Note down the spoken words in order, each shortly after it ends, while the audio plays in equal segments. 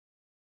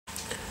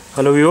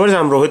Hello viewers,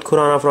 I'm Rohit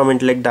Khurana from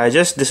Intellect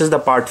Digest. This is the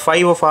part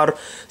 5 of our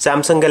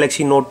Samsung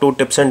Galaxy Note 2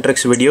 tips and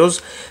tricks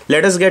videos.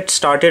 Let us get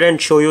started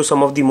and show you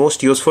some of the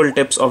most useful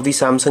tips of the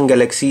Samsung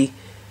Galaxy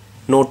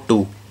Note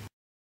 2.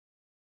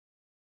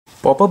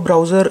 Popup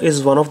Browser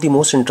is one of the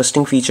most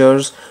interesting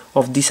features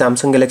of the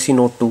Samsung Galaxy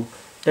Note 2.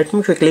 Let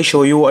me quickly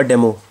show you a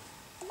demo.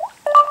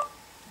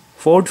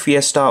 Ford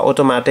Fiesta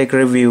Automatic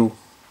Review.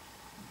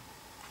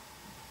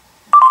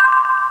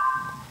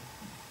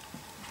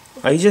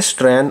 I just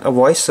ran a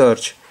voice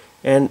search,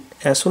 and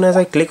as soon as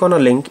I click on a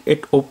link,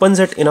 it opens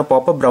it in a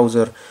pop-up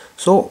browser.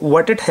 So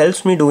what it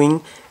helps me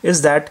doing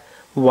is that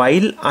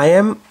while I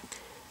am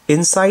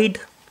inside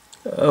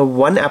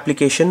one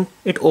application,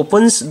 it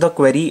opens the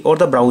query or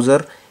the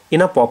browser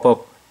in a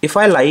pop-up. If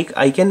I like,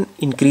 I can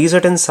increase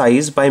it in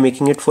size by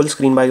making it full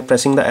screen by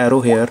pressing the arrow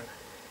here,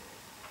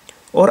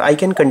 or I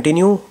can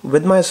continue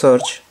with my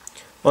search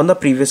on the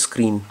previous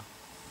screen.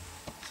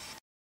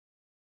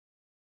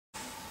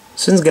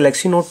 Since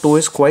Galaxy Note 2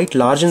 is quite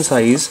large in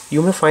size,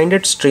 you may find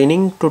it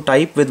straining to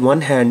type with one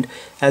hand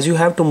as you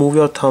have to move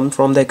your thumb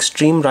from the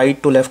extreme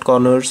right to left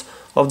corners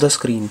of the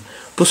screen.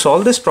 To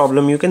solve this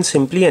problem, you can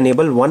simply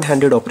enable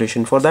one-handed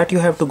operation. For that, you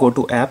have to go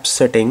to Apps,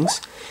 Settings.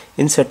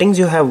 In Settings,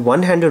 you have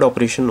one-handed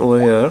operation over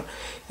here.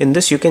 In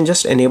this, you can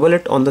just enable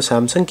it on the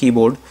Samsung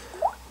keyboard.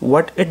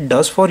 What it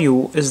does for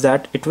you is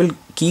that it will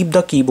keep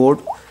the keyboard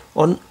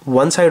on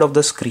one side of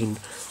the screen.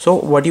 So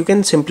what you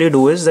can simply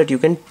do is that you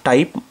can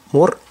type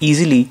more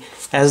easily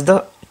as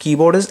the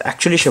keyboard is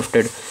actually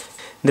shifted.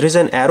 There is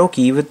an arrow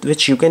key with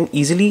which you can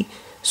easily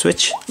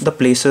switch the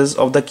places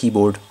of the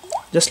keyboard,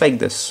 just like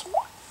this.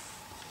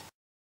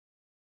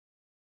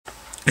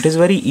 It is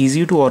very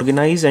easy to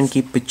organize and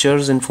keep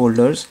pictures in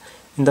folders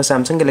in the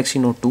Samsung Galaxy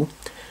Note 2.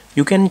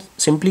 You can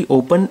simply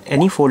open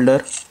any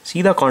folder,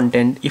 see the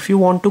content. If you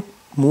want to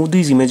move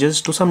these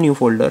images to some new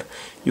folder,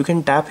 you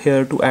can tap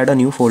here to add a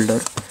new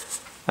folder.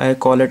 I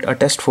call it a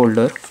test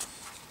folder.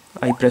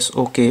 I press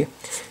OK,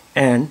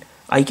 and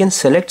I can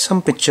select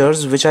some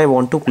pictures which I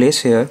want to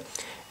place here,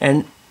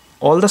 and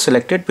all the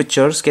selected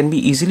pictures can be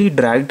easily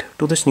dragged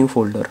to this new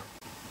folder.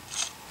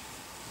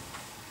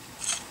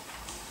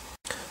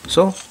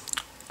 So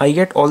I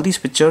get all these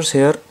pictures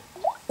here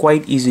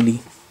quite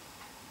easily.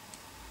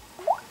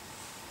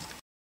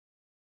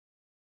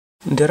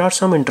 There are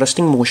some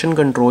interesting motion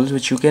controls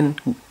which you can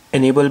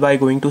enable by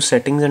going to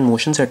Settings and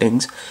Motion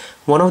Settings.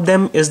 One of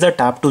them is the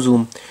tap to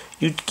zoom.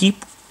 You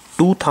keep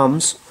two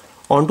thumbs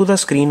onto the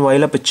screen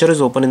while a picture is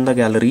open in the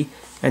gallery,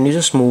 and you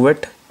just move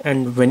it,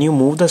 and when you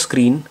move the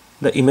screen,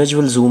 the image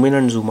will zoom in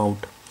and zoom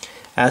out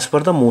as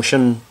per the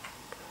motion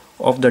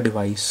of the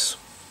device.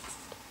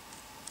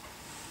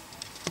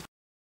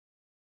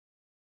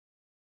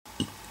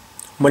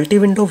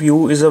 MultiWindow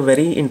View is a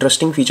very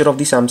interesting feature of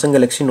the Samsung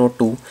Galaxy Note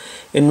 2,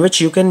 in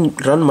which you can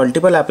run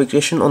multiple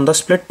applications on the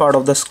split part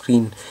of the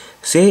screen.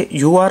 Say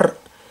you are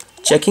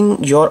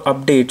checking your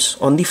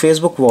updates on the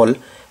Facebook wall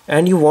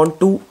and you want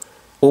to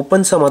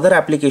open some other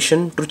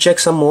application to check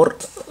some more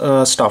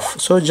stuff.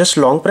 So just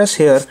long press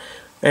here,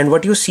 and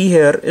what you see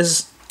here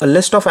is a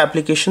list of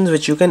applications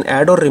which you can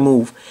add or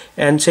remove.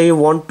 And say you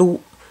want to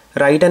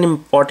write an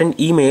important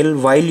email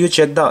while you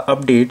check the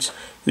updates,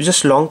 you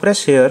just long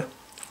press here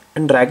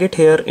and drag it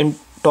here in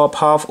top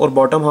half or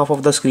bottom half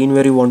of the screen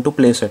where you want to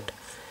place it.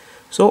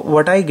 So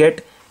what I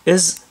get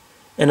is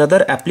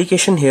another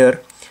application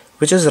here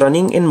which is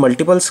running in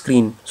multiple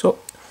screen. So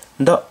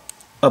the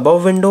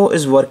above window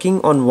is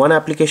working on one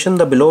application,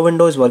 the below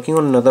window is working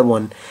on another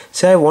one.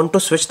 Say I want to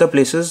switch the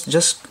places,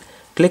 just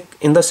click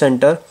in the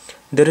center.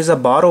 There is a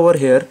bar over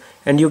here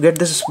and you get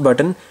this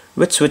button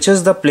which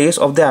switches the place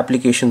of the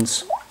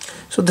applications.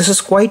 So this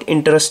is quite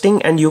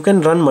interesting, and you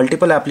can run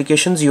multiple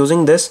applications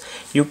using this.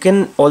 You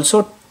can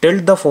also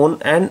tilt the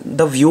phone and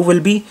the view will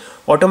be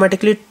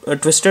automatically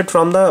twisted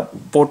from the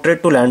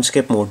portrait to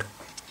landscape mode.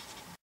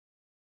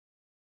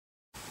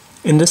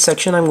 In this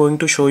section I'm going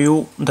to show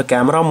you the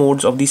camera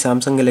modes of the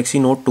Samsung Galaxy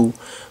Note 2.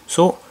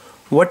 So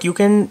what you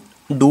can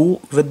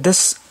do with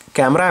this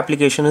camera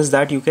application is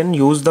that you can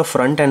use the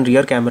front and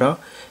rear camera,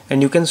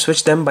 and you can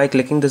switch them by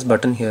clicking this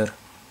button here.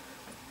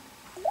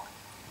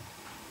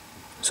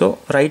 So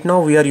right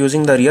now we are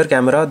using the rear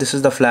camera. This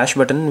is the flash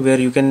button where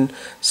you can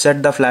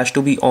set the flash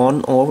to be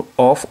on or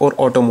off or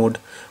auto mode.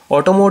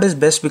 Auto mode is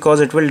best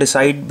because it will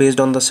decide based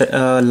on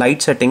the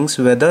light settings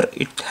whether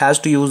it has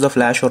to use the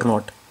flash or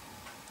not.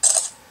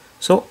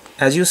 So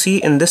as you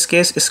see, in this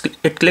case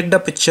it clicked the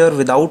picture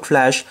without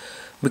flash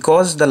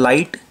because the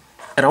light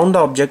around the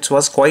objects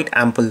was quite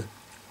ample.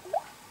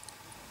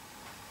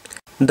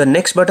 The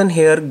next button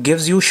here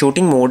gives you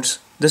shooting modes.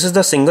 This is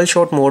the single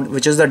shot mode,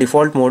 which is the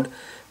default mode.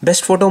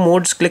 Best photo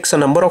modes clicks a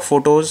number of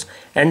photos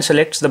and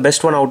selects the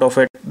best one out of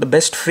it. The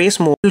best face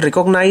mode will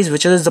recognize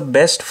which is the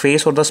best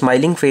face or the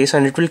smiling face,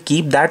 and it will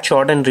keep that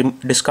shot and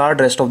discard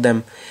rest of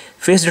them.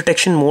 Face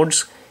detection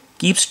modes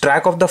keeps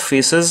track of the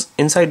faces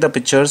inside the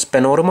pictures.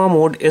 Panorama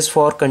mode is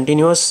for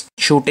continuous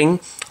shooting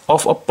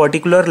of a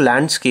particular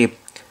landscape.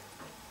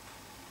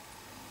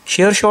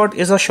 Sheer shot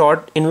is a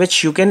shot in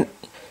which you can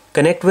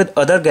connect with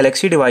other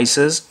Galaxy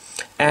devices,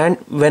 and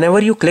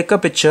whenever you click a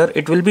picture,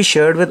 it will be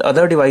shared with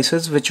other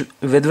devices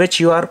with which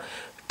you are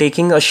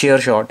taking a share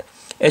shot.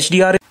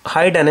 HDR is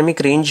high dynamic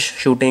range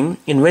shooting,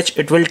 in which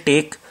it will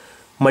take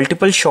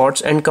multiple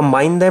shots and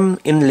combine them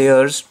in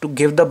layers to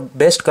give the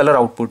best color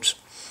outputs.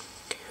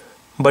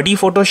 Buddy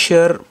Photo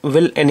Share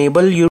will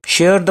enable you to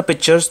share the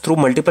pictures through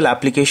multiple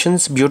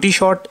applications. Beauty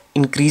Shot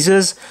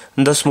increases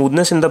the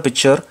smoothness in the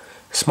picture.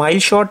 Smile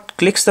Shot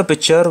clicks the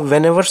picture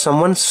whenever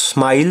someone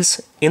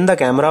smiles in the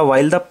camera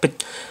while the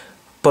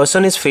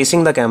person is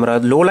facing the camera.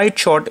 Low Light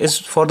Shot is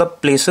for the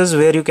places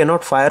where you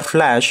cannot fire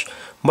flash,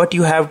 but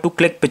you have to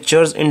click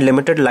pictures in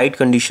limited light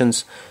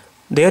conditions.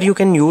 There you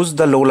can use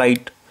the low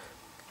light.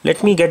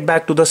 Let me get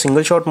back to the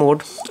single shot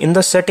mode. In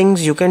the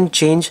settings, you can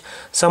change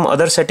some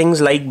other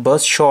settings like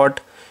burst shot.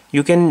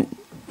 You can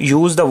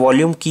use the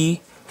volume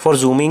key for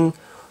zooming.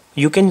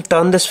 You can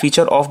turn this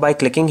feature off by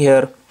clicking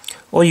here,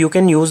 or you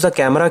can use the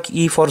camera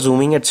key for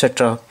zooming,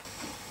 etc.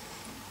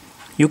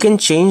 You can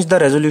change the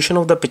resolution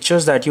of the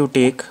pictures that you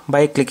take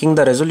by clicking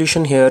the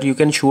resolution here. You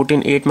can shoot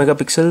in 8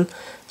 megapixel,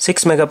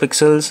 6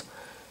 megapixels,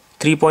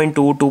 3.2,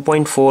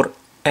 2.4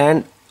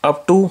 and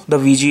up to the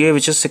VGA,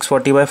 which is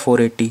 640 by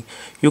 480.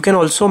 You can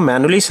also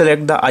manually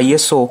select the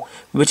ISO,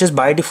 which is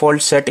by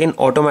default set in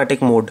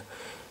automatic mode.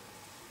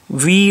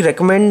 We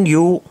recommend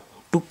you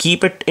to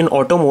keep it in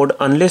auto mode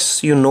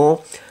unless you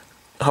know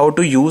how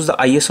to use the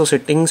ISO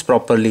settings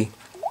properly.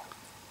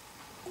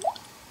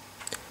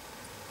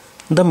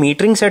 The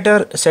metering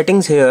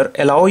settings here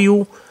allow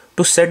you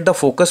to set the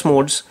focus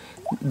modes,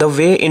 the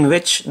way in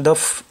which the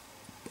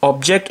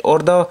object or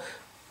the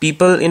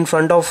people in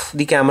front of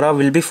the camera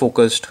will be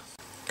focused.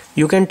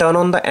 You can turn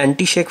on the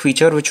anti-shake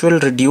feature, which will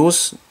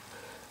reduce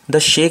the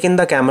shake in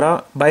the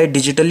camera by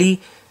digitally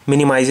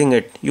minimizing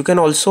it. You can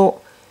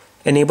also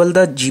enable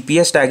the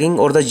GPS tagging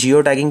or the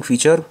geo tagging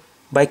feature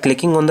by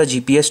clicking on the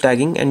GPS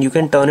tagging, and you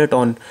can turn it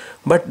on,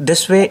 but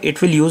this way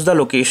it will use the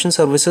location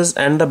services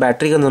and the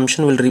battery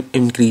consumption will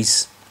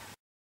increase.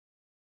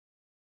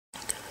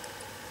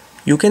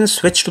 You can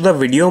switch to the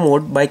video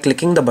mode by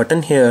clicking the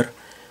button here.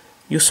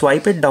 You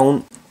swipe it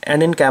down,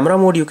 and in camera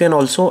mode you can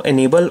also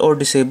enable or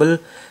disable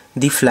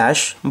the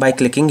flash by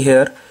clicking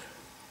here.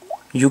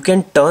 You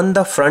can turn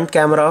the front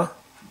camera,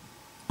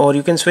 or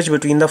you can switch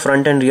between the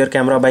front and rear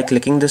camera by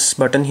clicking this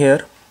button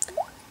here.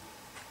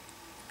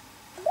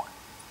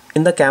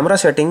 In the camera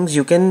settings,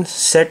 you can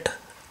set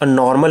a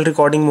normal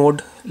recording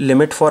mode,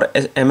 limit for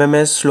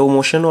MMS, slow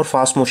motion or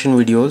fast motion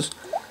videos.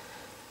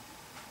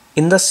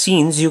 In the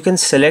scenes, you can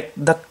select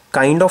the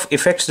kind of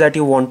effects that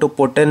you want to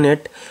put in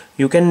it.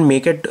 You can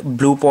make it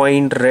blue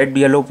point, red,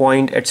 yellow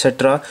point,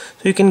 etc.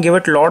 So you can give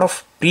it a lot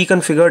of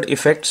pre-configured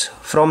effects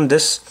from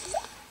this.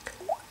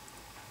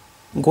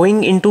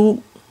 Going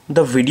into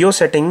the video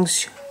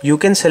settings, you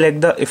can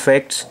select the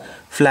effects,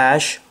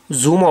 flash,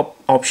 zoom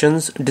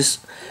options,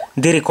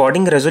 the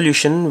recording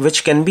resolution,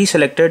 which can be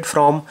selected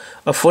from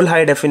a full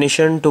high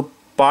definition to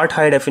part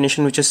high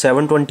definition, which is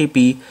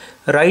 720p,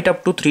 right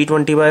up to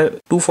 320 by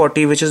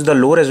 240, which is the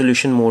low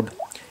resolution mode.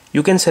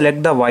 You can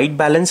select the white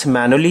balance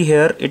manually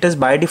here. It is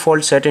by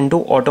default set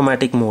into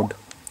automatic mode.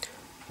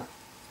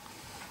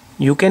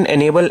 You can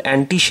enable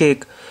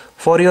anti-shake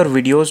for your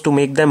videos to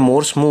make them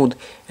more smooth,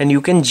 and you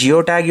can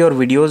geotag your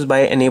videos by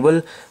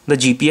enable the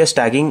GPS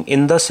tagging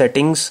in the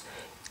settings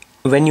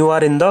when you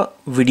are in the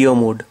video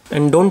mode.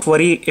 And don't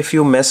worry if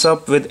you mess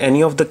up with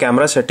any of the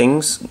camera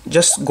settings.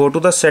 Just go to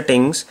the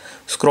settings,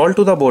 scroll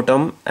to the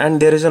bottom, and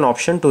there is an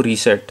option to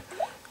reset.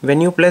 When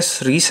you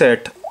press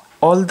reset,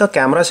 all the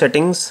camera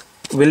settings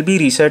will be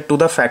reset to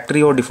the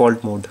factory or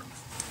default mode.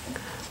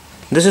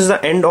 This is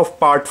the end of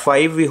part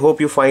 5. We hope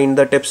you find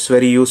the tips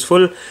very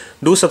useful.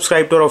 Do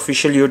subscribe to our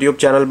official YouTube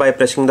channel by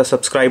pressing the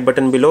subscribe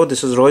button below.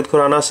 This is Rohit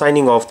Khurana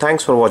signing off.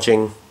 Thanks for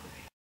watching.